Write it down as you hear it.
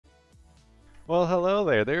Well, hello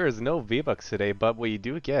there. There is no V-Bucks today, but what you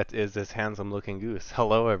do get is this handsome-looking goose.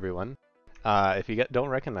 Hello, everyone. If you don't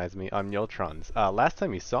recognize me, I'm Neotrons. Last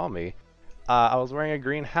time you saw me, I was wearing a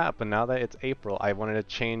green hat, but now that it's April, I wanted to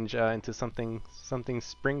change into something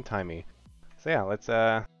springtimey. So yeah, let's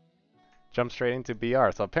jump straight into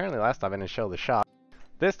BR. So apparently last time I didn't show the shop.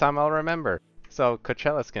 This time I'll remember. So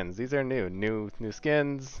Coachella skins. These are new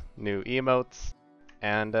skins, new emotes,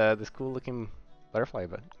 and this cool-looking butterfly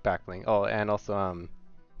back bling. Oh, and also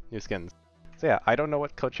new skins. So yeah, I don't know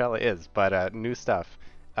what Coachella is, but new stuff.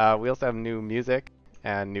 We also have new music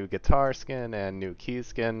and new guitar skin and new key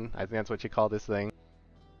skin. I think that's what you call this thing.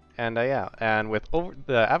 And yeah, and with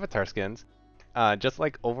the avatar skins, just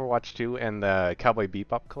like Overwatch 2 and the Cowboy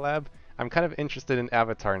Bebop collab, I'm kind of interested in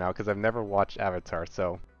Avatar now because I've never watched Avatar,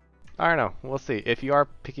 so I don't know. We'll see. If you are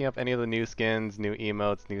picking up any of the new skins, new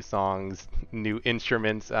emotes, new songs, new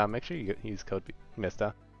instruments, make sure you use code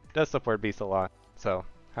Mista. It does support Beast a lot, so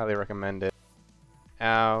highly recommend it.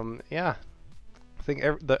 Yeah, I think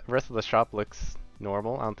the rest of the shop looks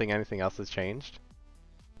normal. I don't think anything else has changed.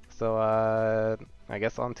 So, I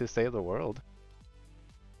guess on to Save the World.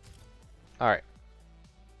 Alright.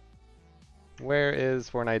 Where is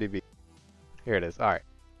 490B? Here it is. Alright.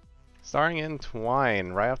 Starting in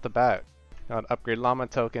Twine, right off the bat. Got upgrade Llama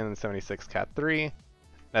token in 76 Cat 3.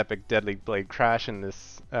 Epic Deadly Blade Crash in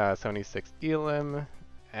this 76 Elim.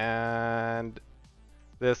 And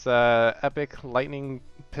this epic Lightning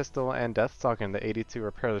Pistol and Deathstalker in the 82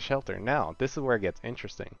 Repair the Shelter. Now, this is where it gets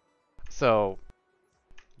interesting. So,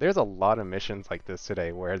 there's a lot of missions like this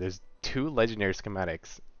today where there's 2 legendary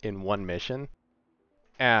schematics in one mission.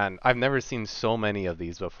 And I've never seen so many of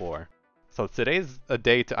these before. So today's a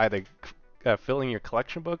day to either fill in your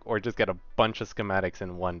collection book or just get a bunch of schematics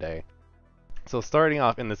in one day. So starting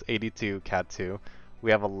off in this 82 Cat 2,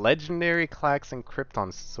 we have a legendary Klax and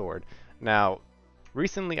Krypton sword. Now,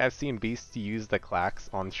 recently I've seen Beast use the Klax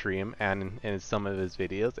on stream and in some of his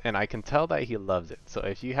videos, and I can tell that he loves it. So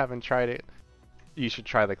if you haven't tried it, you should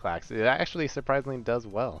try the Klax. It actually surprisingly does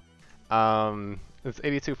well. This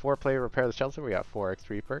 82 4-player Repair the Shelter, we got 4x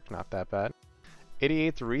reperk, not that bad.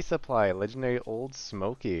 88 Resupply, legendary Old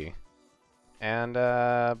Smoky. And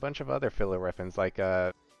a bunch of other filler weapons, like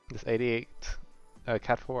this 88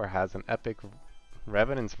 Cat 4 has an epic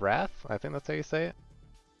Revenant's Wrath, I think that's how you say it.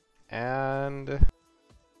 And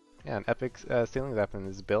yeah, an epic stealing weapon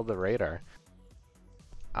is Build the Radar.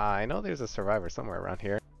 I know there's a survivor somewhere around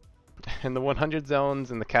here. In the 100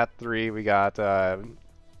 zones in the Cat 3, we got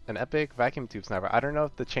an epic vacuum tube sniper. I don't know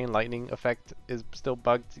if the chain lightning effect is still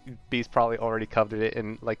bugged. Beast probably already covered it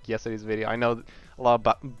in like yesterday's video. I know a lot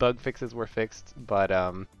of bug fixes were fixed, but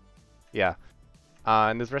yeah.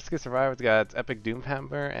 And this rescue survivor's got epic doom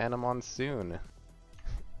hammer and a monsoon.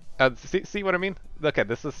 See what I mean? Okay,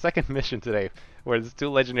 this is the second mission today where there's 2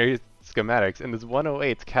 legendary schematics. In this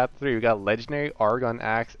 108 Cat 3, we got legendary Argon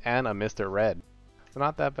Axe and a Mr. Red. So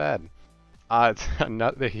not that bad.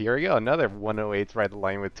 Here we go, another 108 right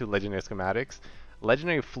line with 2 legendary schematics.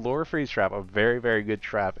 Legendary Floor Freeze Trap, a very good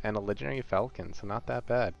trap, and a legendary Falcon, so not that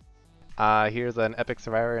bad. Here's an epic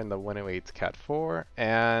survivor in the 108 Cat 4,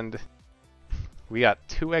 and we got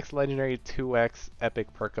 2x legendary, 2x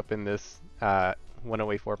epic perk up in this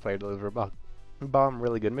 108 4-player deliver bomb,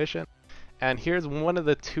 really good mission. And here's one of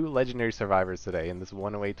the 2 legendary survivors today in this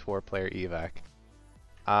 108 4-player evac.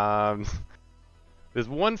 There's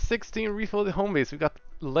 116 refill the home base. We got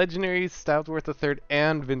legendary Stabworth III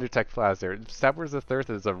and Vindertech Flazer. Stabworth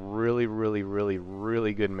III is a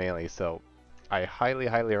really good melee, so I highly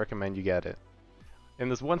recommend you get it. In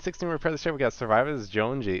this 116 repair the ship, we got Survivors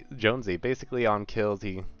Jonesy. Basically on kills,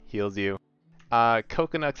 he heals you.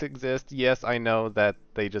 Coconuts exist. Yes, I know that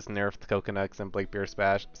they just nerfed Coconuts and Blakebeard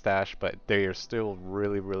Stash, but they are still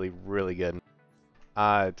really good.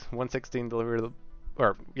 116 deliver the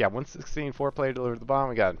 116 4-player deliver the bomb.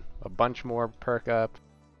 We got a bunch more perk up.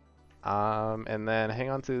 And then hang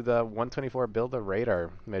on to the 124 build a radar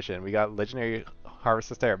mission. We got legendary Harvest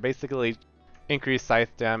of Stare. Basically increase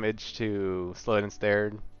scythe damage to slowed and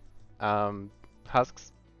stared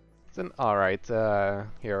husks. It's an alright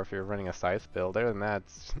hero if you're running a scythe build. Other than that,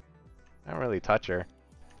 I don't really touch her.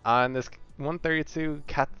 On this 132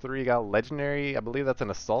 Cat 3 got legendary, I believe that's an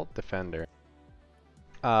assault defender.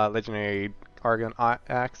 Legendary Argon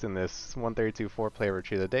Axe in this 132 4-player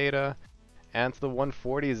retrieve the data. And to the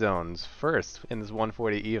 140 zones. First, in this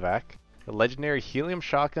 140 evac, the legendary Helium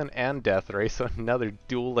Shotgun and Death Ray, so another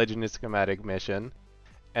dual legendary schematic mission.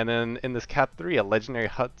 And then in this Cat 3, a legendary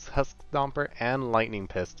Husk Stomper and Lightning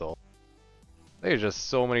Pistol. There's just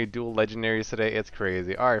so many dual legendaries today, it's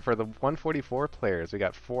crazy. Alright, for the 144 players, we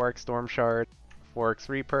got 4x Storm Shard, 4x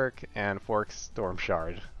reperk, and 4x Storm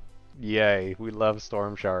Shard. Yay, we love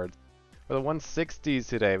Storm Shards. For the 160s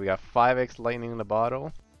today, we got 5x Lightning in the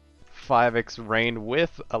Bottle, 5x Rain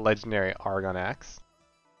with a legendary Argon Axe,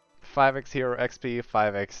 5x Hero XP,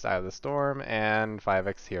 5x Eye of the Storm, and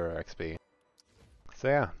 5x Hero XP. So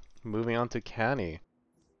yeah, moving on to Canny.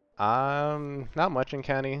 Not much in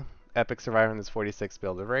Canny. Epic Survivor in this 46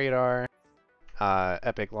 build of Radar.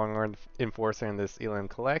 Epic Longhorn Enforcer in this Elam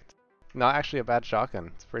Collect. Not actually a bad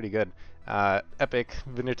shotgun. It's pretty good. Epic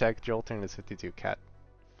Vindertech Jolter in this 52 Cat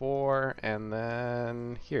 4. And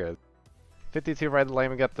then here. 52 Ride the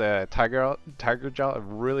Lane, we got the Tiger Jaw, a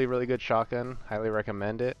really, really good shotgun. Highly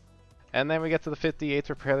recommend it. And then we get to the 58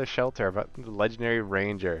 Repair the Shelter, about the Legendary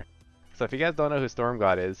Ranger. So if you guys don't know who Storm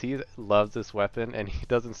God is, he loves this weapon and he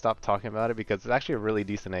doesn't stop talking about it because it's actually a really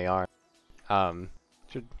decent AR.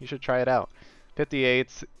 You should try it out.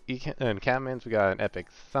 58s and Catmans, we got an Epic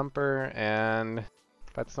Thumper, and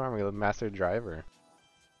Fight the Storm, we got a Master Driver.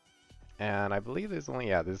 And I believe there's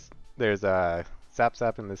only, there's a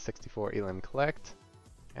Sap in the 64 Elam Collect,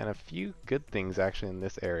 and a few good things actually in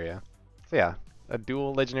this area. So yeah, a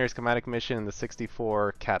dual Legendary Schematic mission in the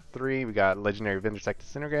 64 Cat 3. We got Legendary Vindertech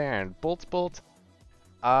Disintegrator and Bolt.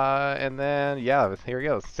 And then, yeah, here we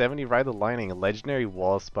go. 70 Ride the Lightning, Legendary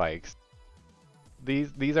Wall Spikes.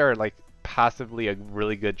 These are like passively a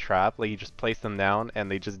really good trap. Like you just place them down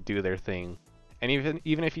and they just do their thing. And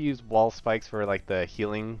even if you use Wall Spikes for like the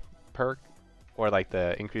healing perk or like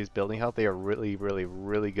the increased building health, they are really, really,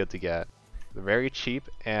 really good to get. They're very cheap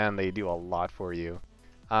and they do a lot for you.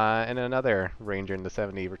 And another Ranger in the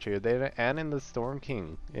 70 Retrieve Data, and in the Storm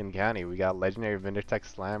King in Canny, we got Legendary Vindertech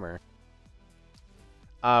Slammer.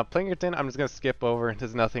 Plinkerton, I'm just going to skip over.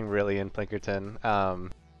 There's nothing really in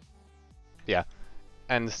Plinkerton. Yeah.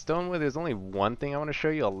 And Stonewood, there's only one thing I want to show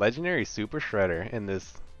you, a Legendary Super Shredder in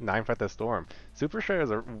this 9 Fight the Storm. Super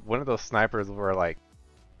Shredders are one of those snipers where, like,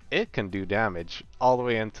 it can do damage all the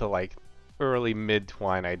way into, like, early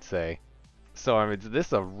mid-twine, I'd say. So, I mean, this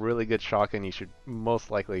is a really good shotgun you should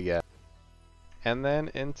most likely get. And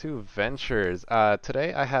then into Ventures.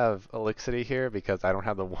 Today I have Elixity here because I don't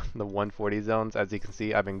have the 140 zones. As you can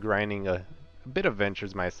see, I've been grinding a bit of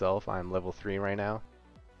Ventures myself. I'm level 3 right now.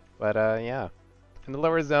 But, yeah. In the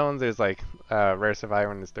lower zones, there's, like, Rare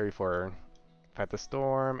Survivor in this 34 Fight the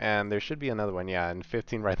Storm. And there should be another one, yeah, in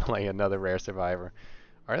 15 Ride the Lane, another Rare Survivor.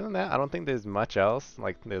 Other than that, I don't think there's much else.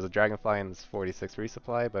 Like, there's a Dragonfly in this 46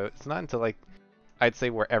 resupply, but it's not until, like, I'd say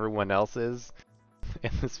where everyone else is.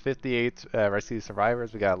 In this 58 Rescue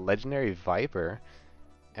Survivors, we got Legendary Viper.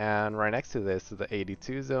 And right next to this is the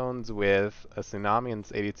 82 zones with a Tsunami in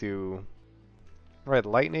this 82 Red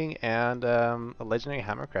Lightning, and a Legendary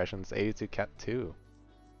Hammer Crash in this 82 Cat 2.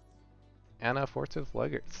 And a Fortune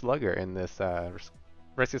Slugger in this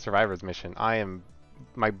Rescue Survivors mission.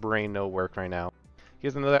 My brain no work right now.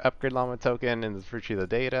 Here's another Upgrade Llama token in the Retrieve the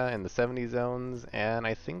Data in the 70 zones, and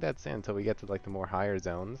I think that's it until we get to like the more higher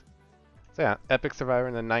zones. So yeah, Epic Survivor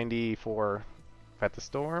in the 94 Fight the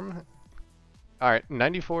Storm. Alright,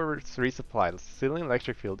 94 resupply, Sealing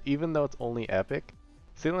Electric Field, even though it's only Epic,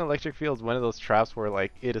 Sealing Electric Field is one of those traps where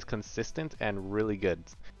like it is consistent and really good.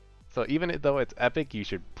 So even though it's Epic, you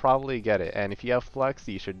should probably get it, and if you have Flux,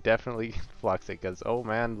 you should definitely Flux it, because oh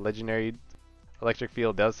man, Legendary Electric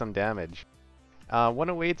Field does some damage.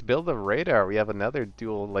 108's Build of Radar, we have another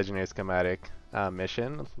dual Legendary Schematic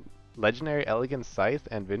mission. Legendary Elegant Scythe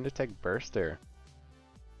and Vindertech Burster.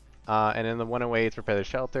 And in the 108's Prepare the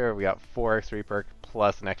Shelter, we got 4x reperk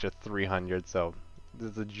plus an extra 300, so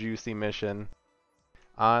this is a juicy mission.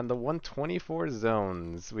 On the 124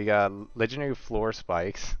 zones, we got Legendary Floor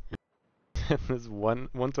Spikes. This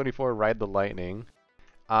 124 Ride the Lightning.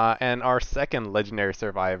 And our second Legendary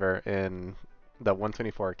Survivor in the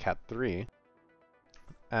 124 Cat 3.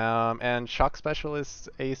 And Shock Specialist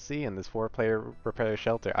AC in this 4-player Repair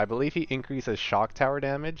Shelter. I believe he increases shock tower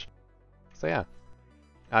damage. So yeah.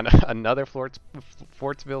 And another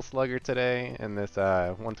Fortsville Slugger today in this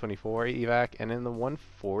 124 evac. And in the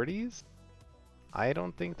 140s, I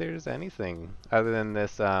don't think there's anything other than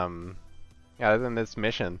this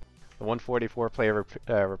mission. The 144-player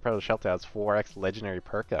Repair Shelter has 4x Legendary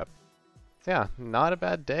perk up. So yeah, not a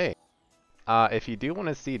bad day. If you do want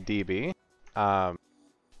to see DB, I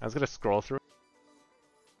was gonna scroll through.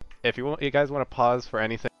 If you guys want to pause for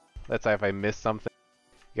anything, let's say if I missed something,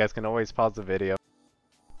 you guys can always pause the video.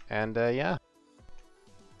 And yeah,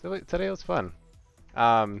 so today was fun.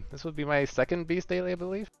 This would be my second Beast daily, I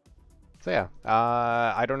believe. So yeah,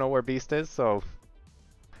 I don't know where Beast is, so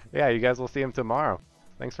yeah, you guys will see him tomorrow.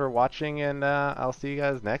 Thanks for watching, and I'll see you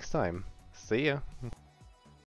guys next time. See ya.